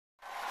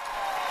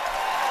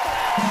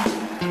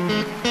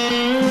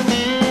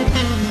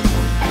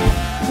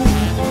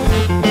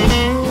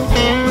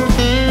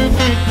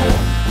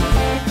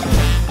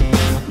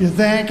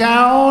think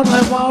I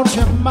only want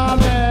your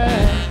money.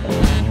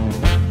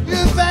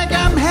 You think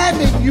I'm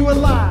handing you a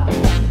lie.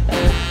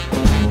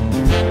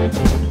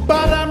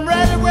 But I'm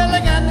ready,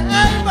 willing, and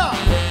able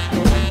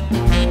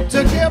to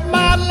give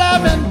my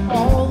loving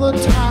all the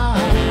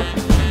time.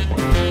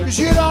 'Cause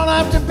you don't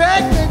have to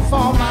beg me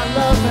for my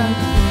loving.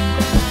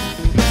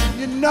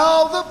 You know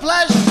the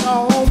pleasure's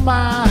all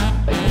mine.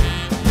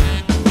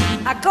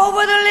 I go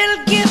with the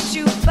little gifts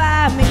you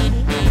buy me.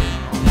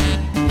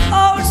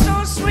 Oh, so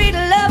sweet,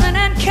 loving,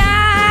 and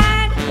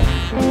kind.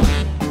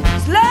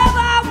 It's love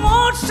I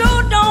want, so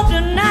don't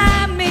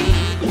deny me.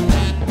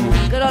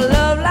 'Cause a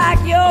love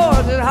like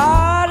yours is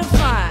hard to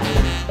find.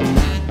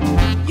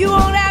 You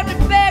won't have to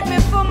beg me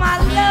for my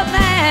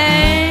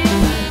loving,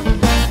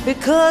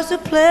 because the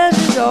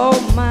pleasure's all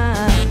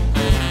mine.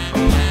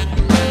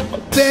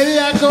 Baby,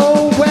 I go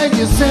where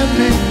you send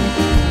me,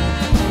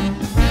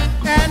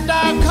 and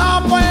I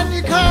come when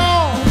you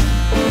call.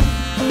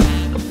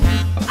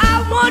 I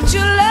want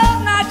your love,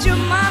 not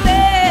your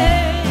money.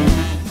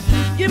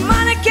 Your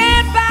money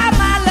can't buy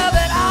my love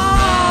at all.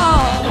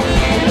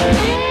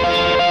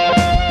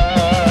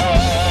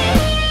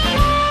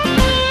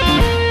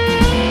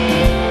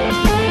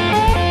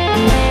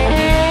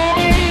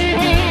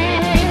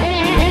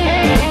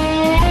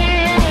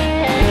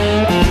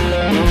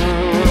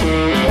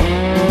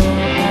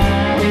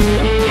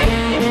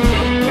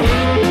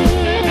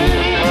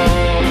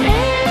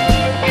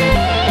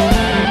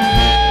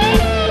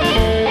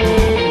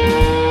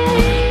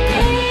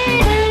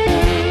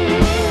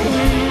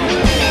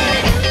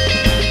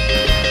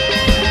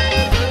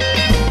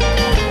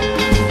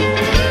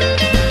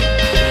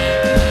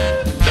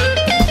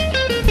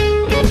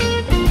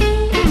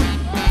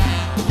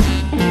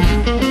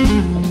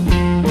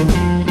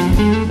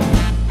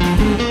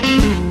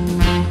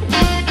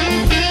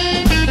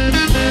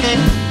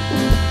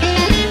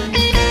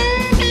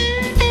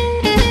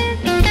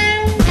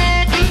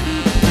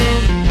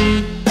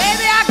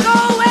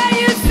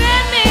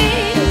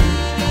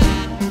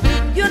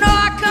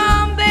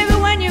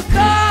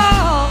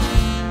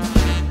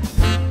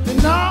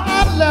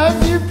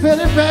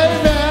 Pretty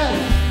baby,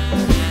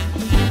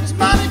 this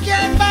money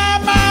can't buy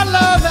my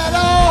love at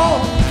all.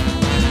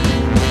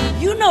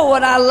 You know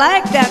what I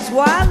like, that's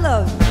why I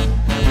love you.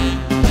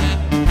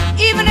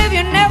 Even if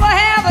you never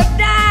have a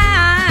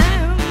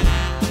dime.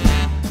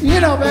 You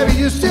know, baby,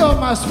 you're still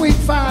my sweet,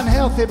 fine,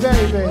 healthy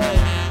baby.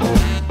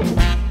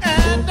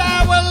 And I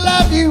will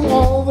love you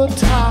all the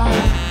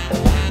time.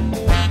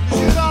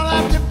 You don't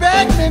have to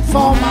beg me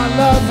for my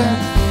loving.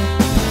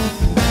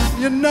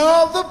 You know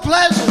the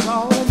pleasure's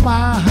all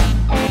mine.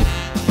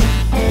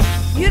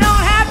 You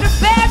don't have to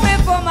beg me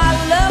for my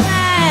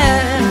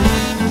loving,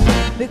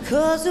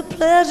 because the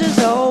pleasure's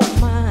all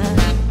mine.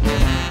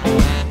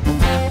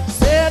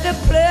 Said the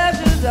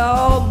pleasure's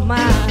all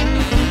mine.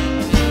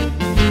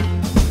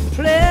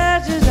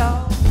 Pleasure's all.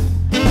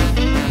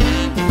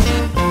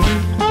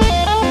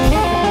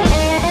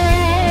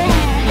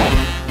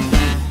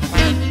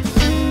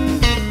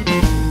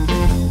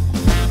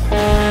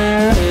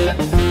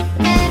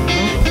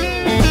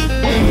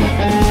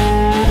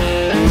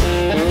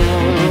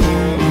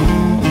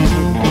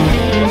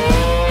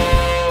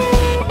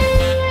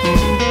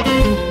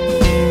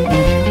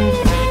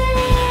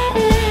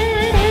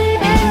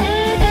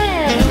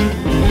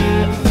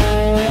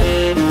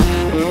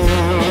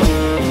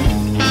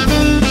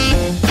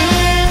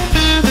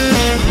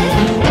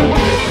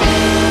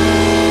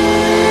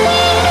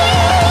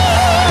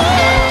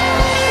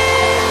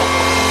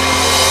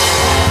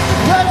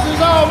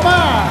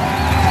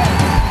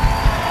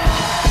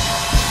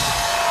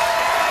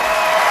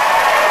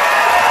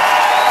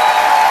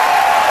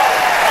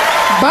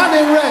 Vaughan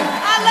and Raitt.